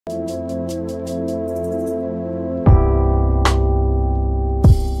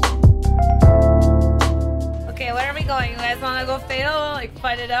guys wanna go fatal? Like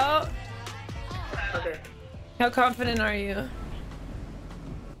fight it out? Okay. How confident are you?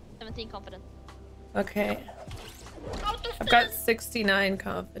 17 confident. Okay. I've got 69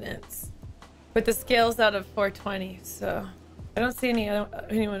 confidence. With the scales out of 420, so I don't see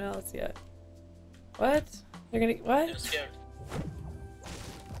anyone else yet. What? They're gonna what? I'm scared.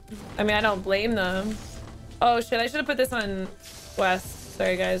 I mean, I don't blame them. Oh shit, I should have put this on West.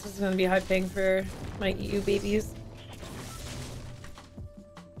 Sorry guys, this is gonna be high ping for my EU babies.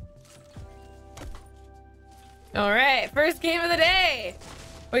 All right, first game of the day.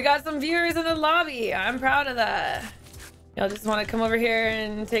 We got some viewers in the lobby. I'm proud of that. Y'all just want to come over here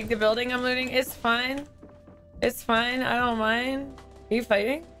and take the building I'm looting? It's fine. It's fine. I don't mind. Are you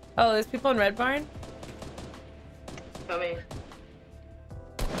fighting? Oh, there's people in Red Barn? Coming.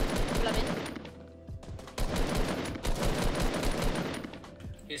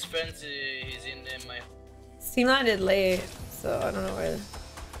 His friends is in my... Steam landed late, so I don't know where...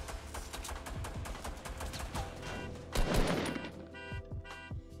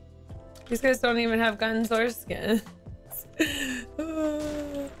 These guys don't even have guns or skins.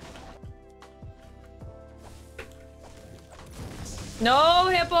 No,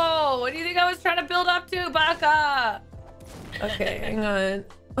 Hippo! What do you think I was trying to build up to, Baka? Okay, hang on.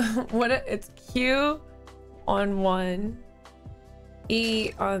 It's Q on 1,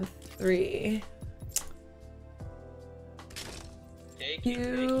 E on 3.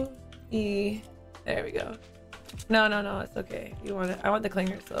 Q, E. There we go. No, it's okay. You want it? I want the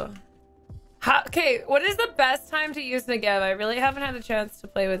clingers though. Okay, what is the best time to use Negev? I really haven't had a chance to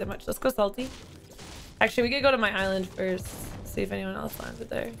play with it much. Let's go salty. Actually, we could go to my island first. See if anyone else landed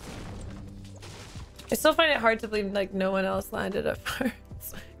there. I still find it hard to believe like no one else landed at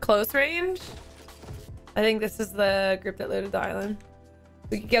first. Close range? I think this is the group that looted the island.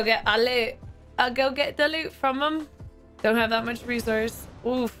 We could go get a loot. I'll go get the loot from them. Don't have that much resource.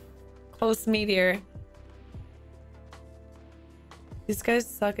 Oof. Close meteor. These guys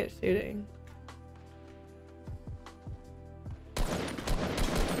suck at shooting.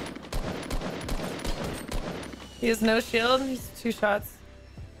 He has no shield. He's 2 shots.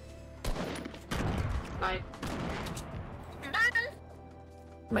 Nice.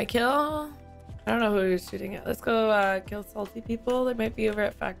 My kill? I don't know who he's shooting at. Let's go kill salty people. They might be over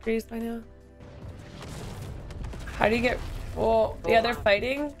at factories by now. How do you get... Well, yeah, they're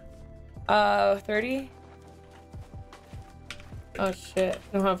fighting. 30. Oh shit.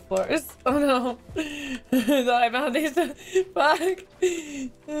 I don't have floors. Oh no. I thought I found these. Fuck.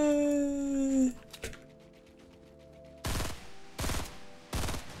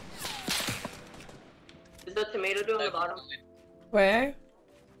 Is the tomato dude on the bottom? Where?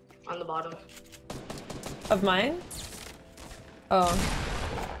 On the bottom. Of mine? Oh.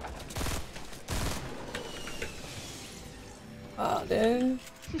 Oh, dude.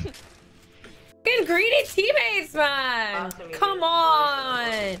 Fucking greedy teammates, man! Come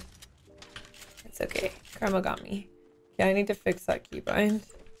on! It's okay. Karma got me. Yeah, I need to fix that keybind.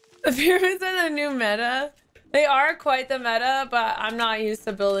 The pyramids are the new meta. They are quite the meta, but I'm not used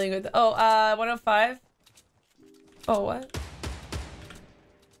to building with... Oh, 105? Oh, what?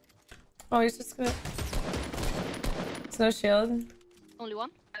 Oh, he's just gonna... It's no shield. Only one?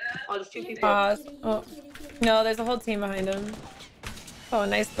 Oh, there's 2 people. Pause. Oh. No, there's a whole team behind him. Oh,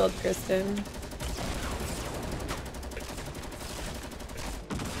 nice build, Kristen.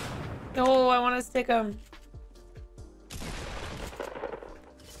 No, I want to stick him.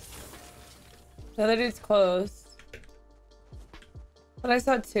 The other dude's close. But I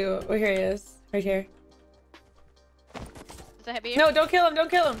saw 2. Oh, here he is. Right here. Is that heavy? No, don't kill him. Don't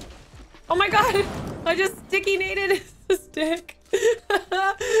kill him. Oh my god. I just sticky nated his stick.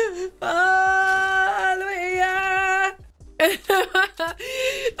 Hallelujah.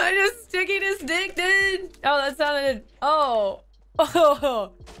 I just sticky his dick, dude. Oh, that sounded... Oh. Oh.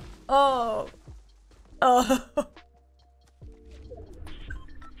 Oh. Oh. Oh, fuck.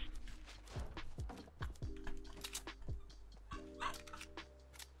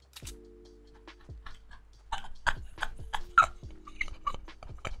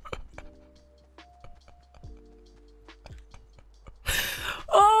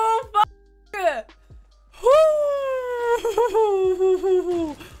 No.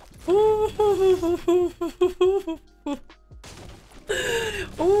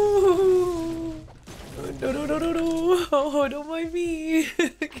 Oh, don't mind me.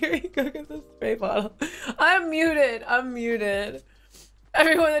 Carrie, go get the spray bottle. I'm muted.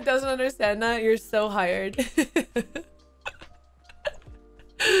 Everyone that doesn't understand that, you're so hired.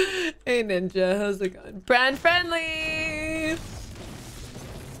 Hey, Ninja. How's it going? Brand friendly.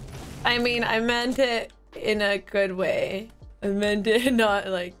 I mean, I meant it in a good way. I meant it not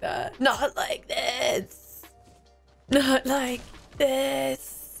like that. Not like this. Not like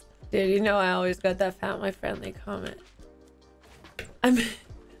this. Dude, you know I always got that family friendly comment. I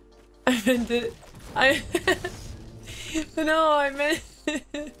meant it. No, I meant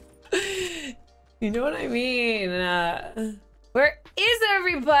you know what I mean. Where is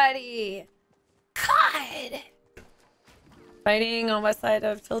everybody? God. Fighting on west side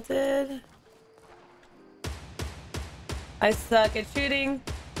of Tilted. I suck at shooting.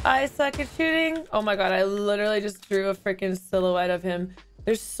 I suck at shooting. Oh my god, I literally just drew a freaking silhouette of him.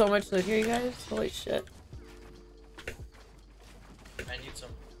 There's so much loot here, you guys. Holy shit. I need some.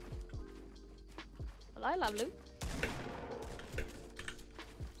 Well, I love loot.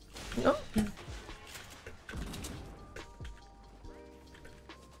 No.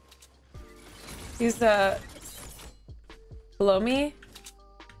 He's below me.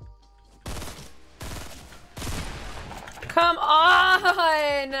 Come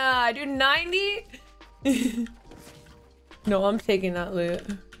on! I do 90? No, I'm taking that loot.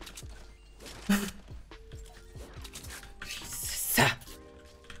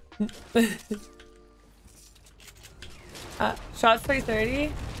 Shots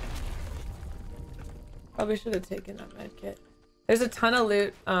 330. Probably should have taken that med kit. There's a ton of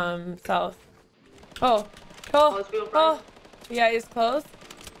loot south. Oh, oh, yeah, he's close.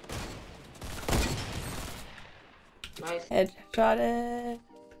 Nice. Headshot it.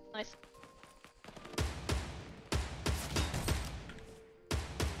 Nice.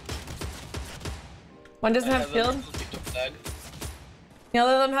 One doesn't have shield. The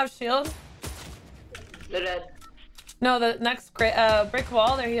other of them have shield. They're dead. No, the next brick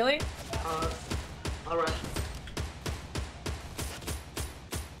wall, they're healing. I'll rush.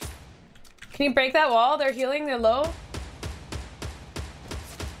 Can you break that wall? They're healing, they're low.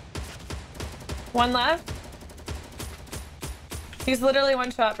 One left. He's literally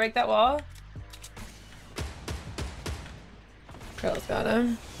one shot. Break that wall. Girl's got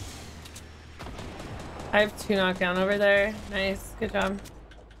him. I have 2 knockdown over there. Nice. Good job.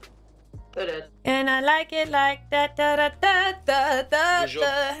 They're dead. And I like it like that. Da, da, da, da, da,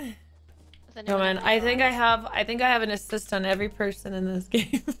 da. No man, I think I have an assist on every person in this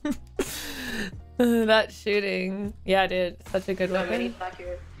game. That shooting. Yeah, dude. Such a good weapon. Back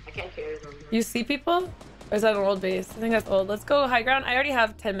here. I can't carry them. You see people? Or is that an old base? I think that's old. Let's go high ground. I already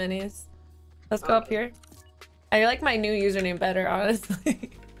have 10 minis. Let's go up here. I like my new username better,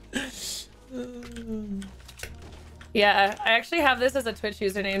 honestly. Yeah, I actually have this as a Twitch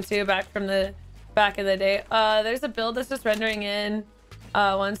username too, back in the day. There's a build that's just rendering in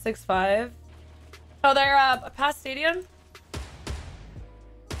 165. Oh, they're past stadium.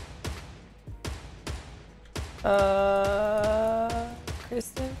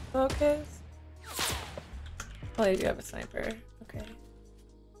 Kristen focus. Oh, they do have a sniper. Okay.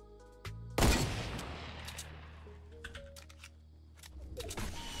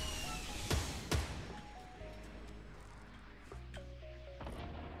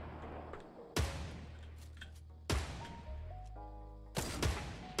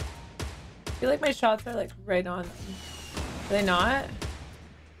 I feel like my shots are like right on them. Are they not?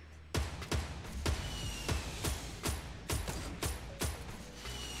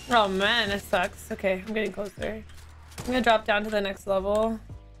 Oh man, this sucks. Okay, I'm getting closer. I'm gonna drop down to the next level.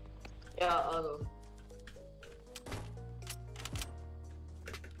 Yeah, I'll go.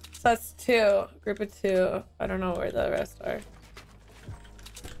 So that's 2. Group of 2. I don't know where the rest are.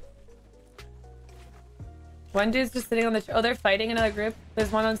 One dude's just sitting on the... Oh, they're fighting another group.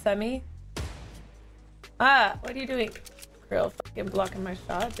 There's one on semi. Ah, what are you doing? Krill fucking blocking my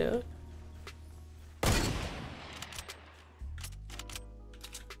shot, dude. Can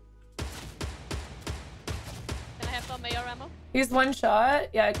I have some AR ammo? He's one shot.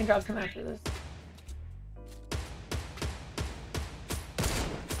 Yeah, I can drop some after this.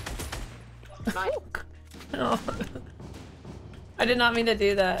 Nice. No. I did not mean to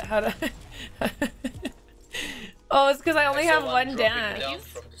do that. How do I... Oh, it's because I only have one dance. Down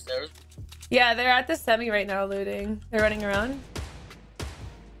from the stairs. Yeah, they're at the semi right now looting. They're running around.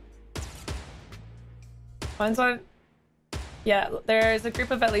 One's on... Yeah, there's a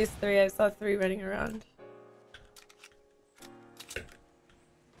group of at least 3. I saw 3 running around.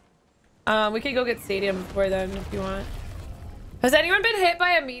 We could go get stadium before then if you want. Has anyone been hit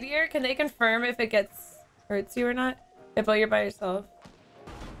by a meteor? Can they confirm if it hurts you or not? If you're by yourself.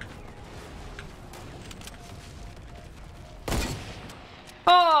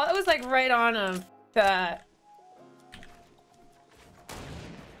 Oh, it was like right on him. That.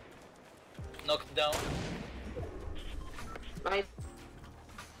 Knocked down. Nice.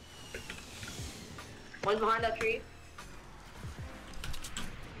 One's behind that tree.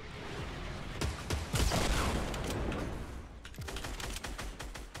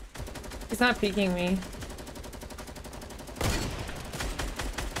 He's not peeking me.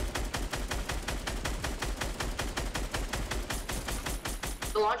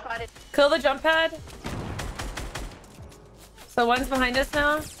 The launch pad is. Kill the jump pad. So one's behind us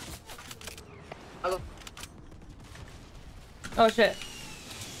now. I'll go. Oh shit.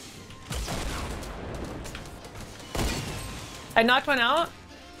 I knocked one out.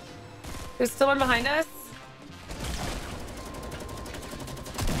 There's still one behind us.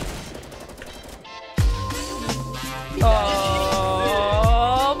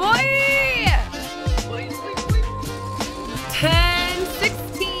 Oh boy! 10,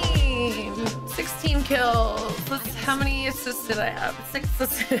 16. 16 kills. How many assists did I have? 6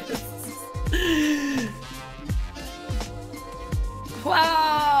 assists.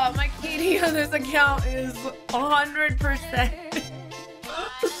 Wow, my KD on this account is 100%.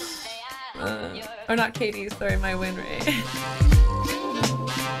 Or not KD, sorry, my win rate.